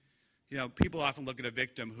 You know, people often look at a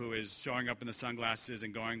victim who is showing up in the sunglasses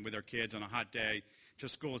and going with their kids on a hot day to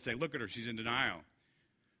school and say, look at her, she's in denial.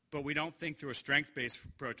 But we don't think through a strength-based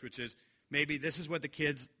approach, which is maybe this is what the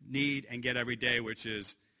kids need and get every day, which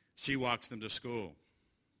is she walks them to school.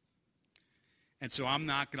 And so I'm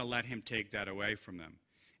not going to let him take that away from them.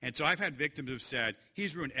 And so I've had victims who've said,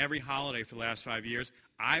 he's ruined every holiday for the last 5 years.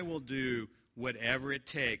 I will do whatever it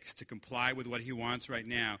takes to comply with what he wants right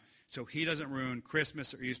now so he doesn't ruin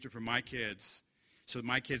Christmas or Easter for my kids, so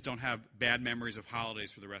my kids don't have bad memories of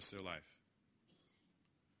holidays for the rest of their life.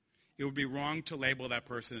 It would be wrong to label that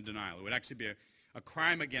person in denial. It would actually be a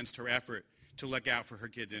crime against her effort to look out for her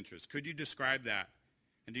kids' interests. Could you describe that?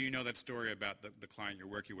 And do you know that story about the client you're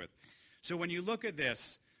working with? So when you look at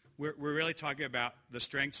this, we're really talking about the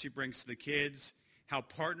strengths she brings to the kids, how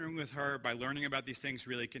partnering with her by learning about these things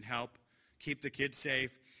really can help keep the kids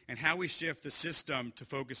safe, and how we shift the system to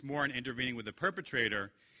focus more on intervening with the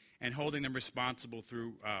perpetrator and holding them responsible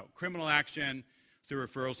through criminal action, through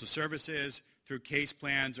referrals to services, through case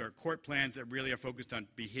plans or court plans that really are focused on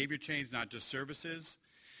behavior change, not just services.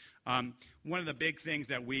 One of the big things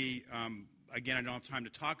that we, again, I don't have time to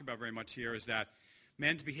talk about very much here, is that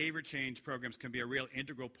men's behavior change programs can be a real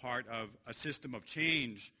integral part of a system of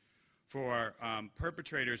change for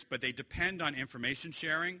perpetrators, but they depend on information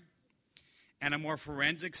sharing and a more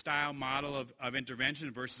forensic style model of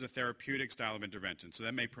intervention versus a therapeutic style of intervention. So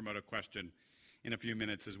that may promote a question in a few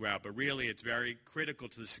minutes as well. But really, it's very critical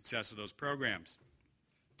to the success of those programs.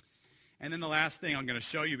 And then the last thing I'm going to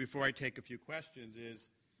show you before I take a few questions is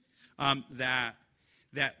that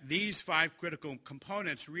these 5 critical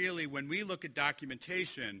components really, when we look at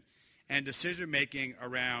documentation and decision-making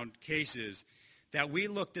around cases, that we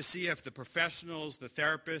look to see if the professionals, the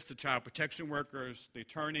therapists, the child protection workers, the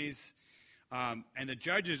attorneys, and the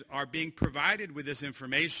judges are being provided with this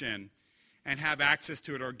information and have access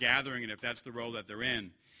to it or gathering it if that's the role that they're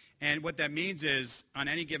in. And what that means is, on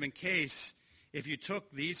any given case, if you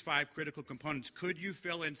took these 5 critical components, could you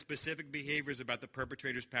fill in specific behaviors about the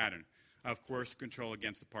perpetrator's pattern of coercive control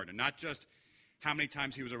against the partner? Not just how many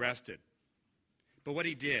times he was arrested, but what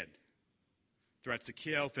he did. Threats to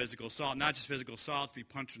kill, physical assault, not just physical assault, to be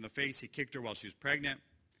punched in the face. He kicked her while she was pregnant.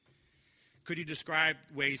 Could you describe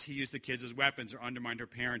ways he used the kids as weapons or undermined her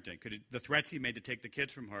parenting? The threats he made to take the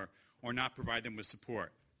kids from her or not provide them with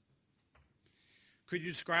support? Could you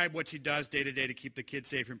describe what she does day to day to keep the kids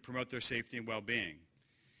safe and promote their safety and well-being?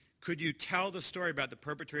 Could you tell the story about the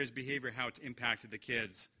perpetrator's behavior, how it's impacted the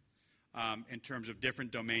kids in terms of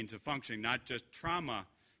different domains of functioning, not just trauma,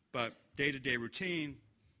 but day-to-day routine,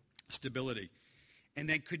 stability? And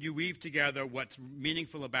then could you weave together what's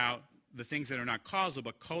meaningful about the things that are not causal,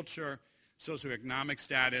 but culture, socioeconomic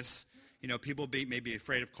status? You know, people may be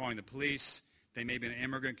afraid of calling the police. They may be in an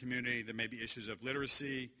immigrant community. There may be issues of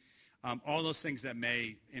literacy. All those things that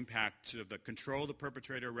may impact sort of the control the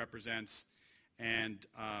perpetrator represents and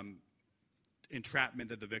entrapment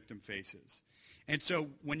that the victim faces. And so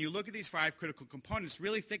when you look at these 5 critical components,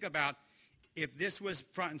 really think about if this was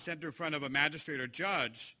front and center in front of a magistrate or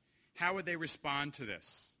judge, how would they respond to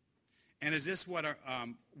this? And is this what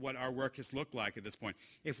our work has looked like at this point?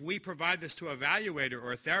 If we provide this to an evaluator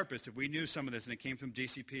or a therapist, if we knew some of this and it came from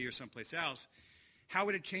DCP or someplace else, how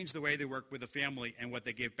would it change the way they work with the family and what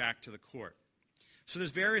they give back to the court? So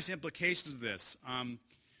there's various implications of this. I'm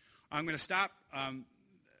going to stop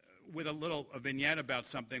with a vignette about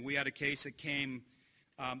something. We had a case that came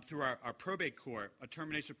through our probate court, a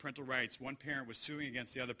termination of parental rights. One parent was suing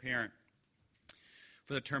against the other parent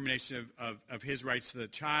for the termination of his rights to the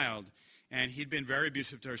child. And he'd been very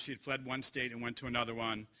abusive to her. She had fled one state and went to another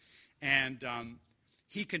one. And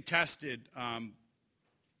he contested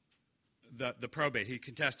the probate. He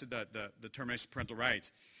contested the termination of parental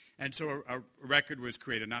rights. And so a record was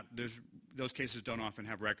created. Those cases don't often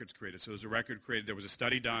have records created. So there was a record created. There was a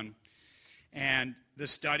study done. And the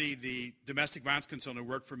study, the domestic violence consultant who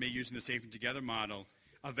worked for me using the Safe and Together model,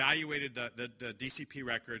 evaluated the DCP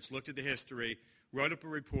records, looked at the history, wrote up a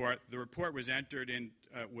report. The report was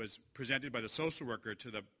was presented by the social worker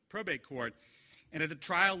to the probate court. And at the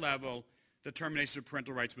trial level, the termination of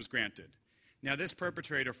parental rights was granted. Now, this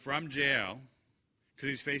perpetrator from jail, because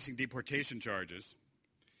he was facing deportation charges,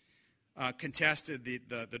 contested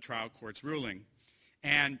the trial court's ruling.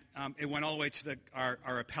 And it went all the way to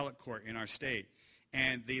our appellate court in our state.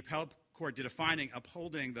 And the appellate court did a finding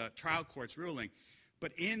upholding the trial court's ruling.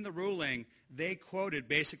 But in the ruling, they quoted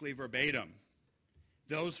basically verbatim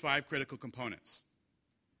those 5 critical components.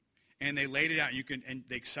 And they laid it out. And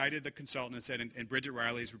they cited the consultant and said, in Bridget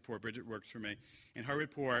Riley's report, Bridget works for me, in her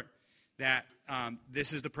report that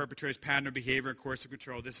this is the perpetrator's pattern of behavior and course of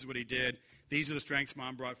control. This is what he did. These are the strengths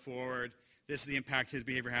mom brought forward. This is the impact his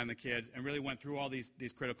behavior had on the kids, and really went through all these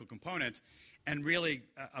critical components. And really,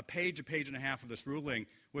 a page and a half of this ruling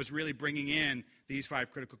was really bringing in these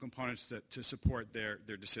 5 critical components to support their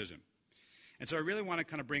decision. And so I really want to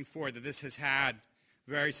kind of bring forward that this has had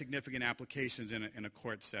very significant applications in a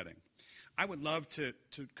court setting. I would love to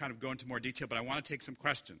kind of go into more detail, but I want to take some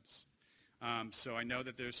questions. So I know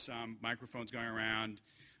that there's some microphones going around.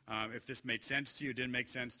 If this made sense to you, didn't make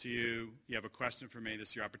sense to you, you have a question for me, this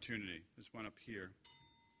is your opportunity. There's one up here.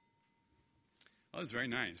 Oh, that's very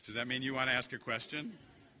nice. Does that mean you want to ask a question?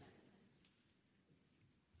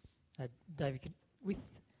 David, with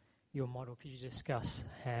your model, could you discuss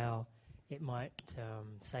how it might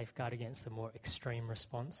safeguard against the more extreme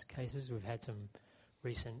response cases? We've had some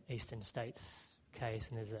recent Eastern States case,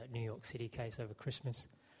 and there's that New York City case over Christmas.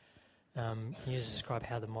 Can you just describe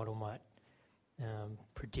how the model might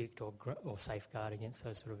predict or safeguard against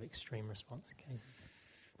those sort of extreme response cases?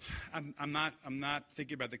 I'm not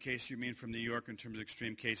thinking about the case you mean from New York in terms of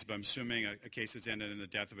extreme cases, but I'm assuming a case that's ended in the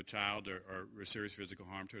death of a child or serious physical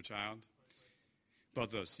harm to a child.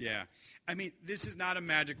 Both those, yeah. I mean, this is not a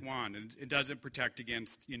magic wand, and it doesn't protect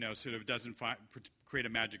against, doesn't create a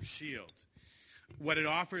magic shield. What it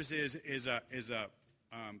offers is a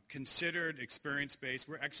considered, experience-based.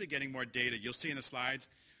 We're actually getting more data. You'll see in the slides,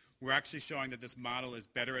 we're actually showing that this model is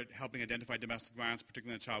better at helping identify domestic violence,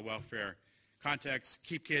 particularly in the child welfare context,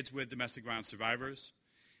 keep kids with domestic violence survivors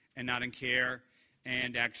and not in care,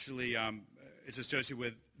 and actually it's associated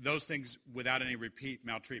with those things without any repeat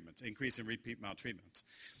maltreatments, increase in repeat maltreatments.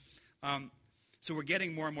 So we're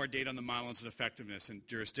getting more and more data on the model and its effectiveness in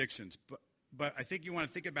jurisdictions. But I think you want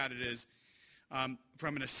to think about it as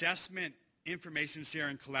from an assessment, information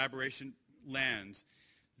sharing, collaboration lens,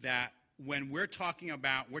 that when we're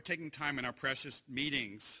taking time in our precious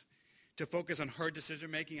meetings to focus on her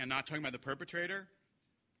decision-making and not talking about the perpetrator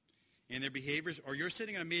and their behaviors, or you're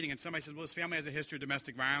sitting in a meeting and somebody says, well, this family has a history of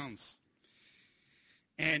domestic violence,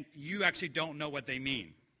 and you actually don't know what they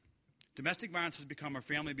mean. Domestic violence has become, or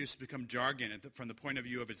family abuse has become jargon from the point of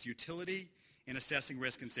view of its utility in assessing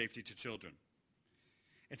risk and safety to children.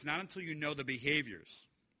 It's not until you know the behaviors.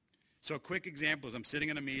 So a quick example is I'm sitting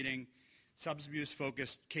in a meeting, substance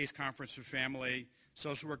abuse-focused case conference for family,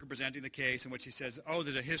 social worker presenting the case, in which he says, oh,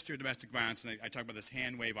 there's a history of domestic violence, and I talk about this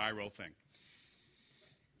hand wave eye roll thing.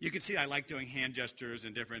 You can see I like doing hand gestures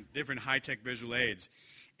and different high-tech visual aids.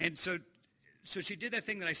 And so she did that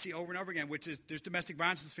thing that I see over and over again, which is there's domestic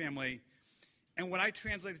violence in this family, and what I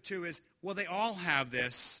translate it to is, well, they all have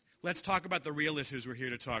this. Let's talk about the real issues we're here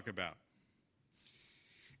to talk about.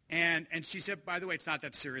 And she said, by the way, it's not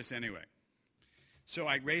that serious anyway. So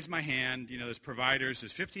I raised my hand. There's providers.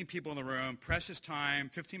 There's 15 people in the room, precious time,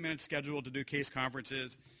 15 minutes scheduled to do case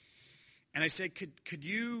conferences. And I said, could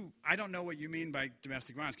you, I don't know what you mean by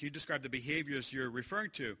domestic violence. Can you describe the behaviors you're referring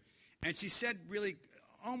to? And she said really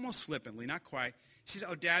almost flippantly, not quite, she said,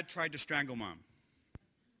 oh, Dad tried to strangle Mom.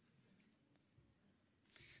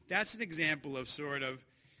 That's an example of sort of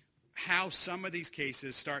how some of these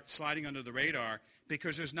cases start sliding under the radar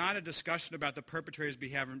because there's not a discussion about the perpetrator's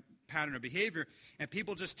pattern of behavior, and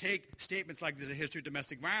people just take statements like there's a history of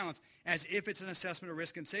domestic violence as if it's an assessment of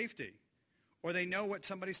risk and safety, or they know what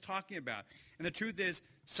somebody's talking about. And the truth is,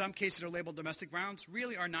 some cases that are labeled domestic violence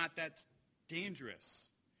really are not that dangerous.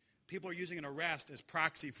 People are using an arrest as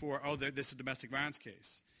proxy for, oh, this is a domestic violence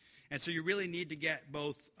case. And so you really need to get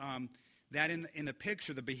both that in the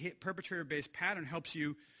picture. The perpetrator-based pattern helps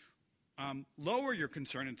you lower your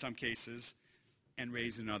concern in some cases and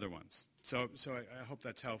raise in other ones. So I hope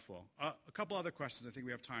that's helpful. A couple other questions I think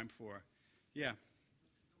we have time for. Yeah.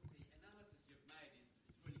 The analysis you've made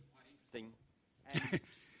is really quite interesting.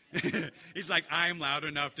 He's like, I'm loud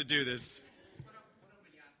enough to do this. What I'm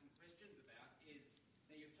really asking questions about is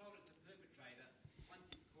that you've told us the perpetrator, once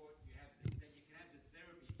he's caught, that you can have this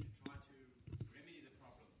therapy to try to remedy the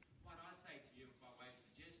problem. What I say to you by way of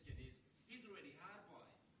suggestion is he's already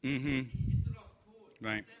hardwired. Mm-hmm. It's a lost cause.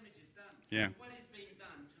 Right. The damage is done. Yeah. What is being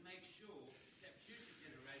done to make sure that future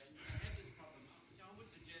generations don't have this problem up? So I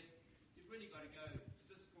would suggest you've really got to go to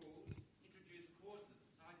the schools, introduce courses,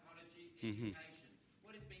 psychology, education.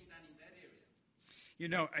 What is being done in that area?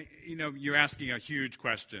 You're asking a huge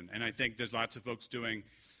question, and I think there's lots of folks doing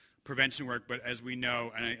prevention work, but as we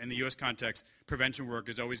know, and in the U.S. context, prevention work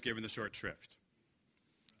is always given the short shrift.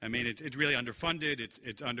 I mean, it's really underfunded.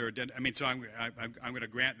 It's under. I mean, so I'm going to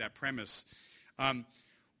grant that premise.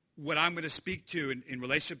 What I'm going to speak to in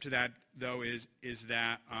relationship to that, though, is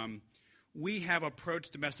that we have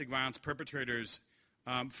approached domestic violence perpetrators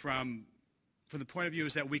from from the point of view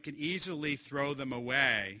is that we can easily throw them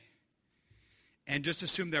away and just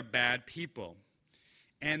assume they're bad people.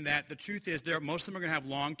 And that the truth is most of them are going to have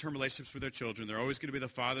long-term relationships with their children. They're always going to be the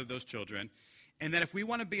father of those children. And that if we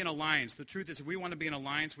want to be in alliance, the truth is if we want to be in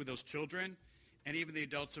alliance with those children and even the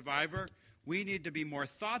adult survivor, we need to be more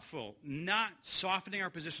thoughtful, not softening our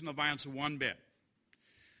position on violence one bit,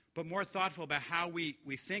 but more thoughtful about how we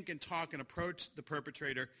think and talk and approach the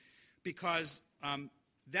perpetrator, because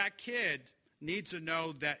that kid needs to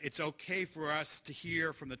know that it's okay for us to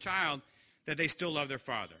hear from the child that they still love their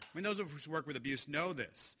father. I mean, those of us who work with abuse know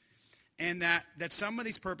this. And that some of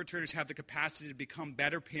these perpetrators have the capacity to become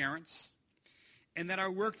better parents, and that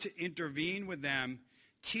our work to intervene with them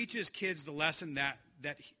teaches kids the lesson that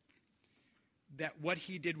what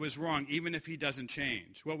he did was wrong, even if he doesn't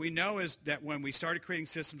change. What we know is that when we started creating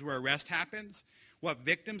systems where arrest happens, what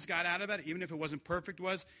victims got out of it, even if it wasn't perfect,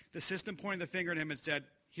 was the system pointed the finger at him and said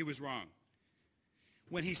he was wrong.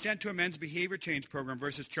 When he's sent to a men's behavior change program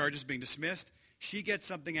versus charges being dismissed, she gets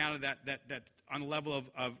something out of that on a level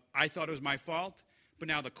of I thought it was my fault, but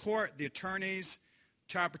now the court, the attorneys,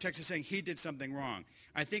 child protection saying he did something wrong.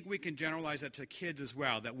 I think we can generalize that to kids as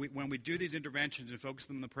well, that when we do these interventions and focus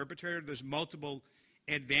them on the perpetrator, there's multiple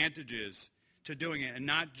advantages to doing it, and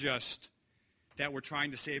not just that we're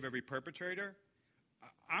trying to save every perpetrator.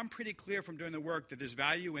 I'm pretty clear from doing the work that there's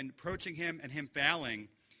value in approaching him and him failing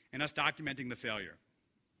and us documenting the failure.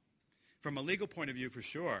 From a legal point of view, for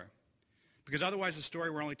sure, because otherwise the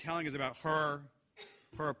story we're only telling is about her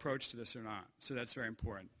approach to this or not. So that's very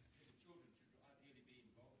important.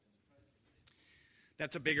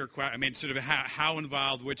 That's a bigger question. I mean, sort of how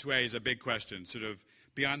involved, which way is a big question, sort of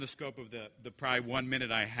beyond the scope of the probably 1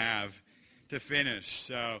 minute I have to finish.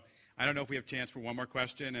 So I don't know if we have a chance for one more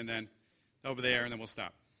question, and then over there, and then we'll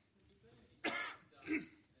stop.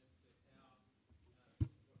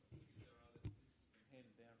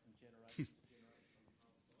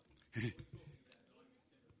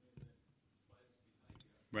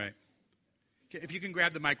 Right. If you can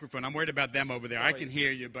grab the microphone. I'm worried about them over there. I can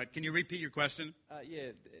hear you, but can you repeat your question?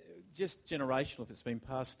 Just generational, if it's been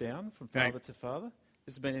passed down from father to father.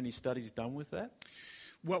 Has there been any studies done with that?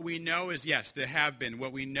 What we know is, yes, there have been.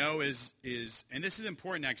 What we know is and this is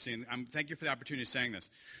important actually, and thank you for the opportunity of saying this.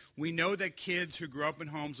 We know that kids who grow up in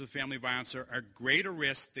homes with family violence are at greater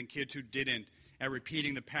risk than kids who didn't at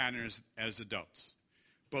repeating the patterns as adults,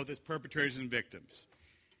 both as perpetrators and victims.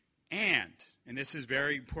 And this is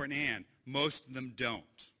very important, most of them don't.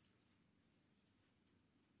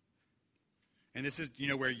 And this is,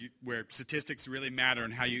 where statistics really matter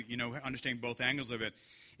and how you understand both angles of it,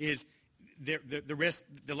 is the risk,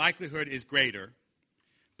 the likelihood is greater,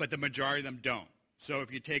 but the majority of them don't. So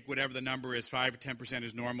if you take whatever the number is, 5 or 10%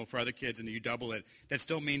 is normal for other kids, and you double it, that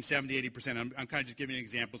still means 70, 80%. I'm kind of just giving you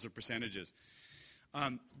examples of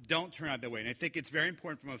don't turn out that way. And I think it's very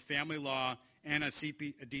important from a family law and a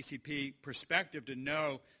DCP perspective to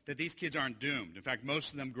know that these kids aren't doomed. In fact,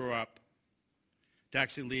 most of them grow up to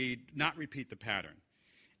actually not repeat the pattern.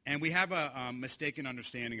 And we have a mistaken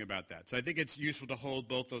understanding about that. So I think it's useful to hold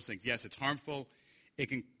both those things. Yes, it's harmful. It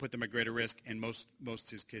can put them at greater risk, and most of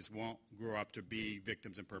these kids won't grow up to be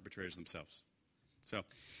victims and perpetrators themselves. So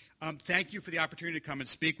thank you for the opportunity to come and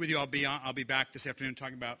speak with you. I'll be back this afternoon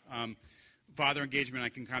talking about father engagement. I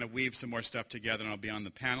can kind of weave some more stuff together, and I'll be on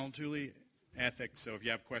the panel, Julie, ethics. So if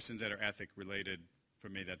you have questions that are ethic related for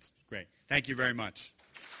me, that's great. Thank you very much.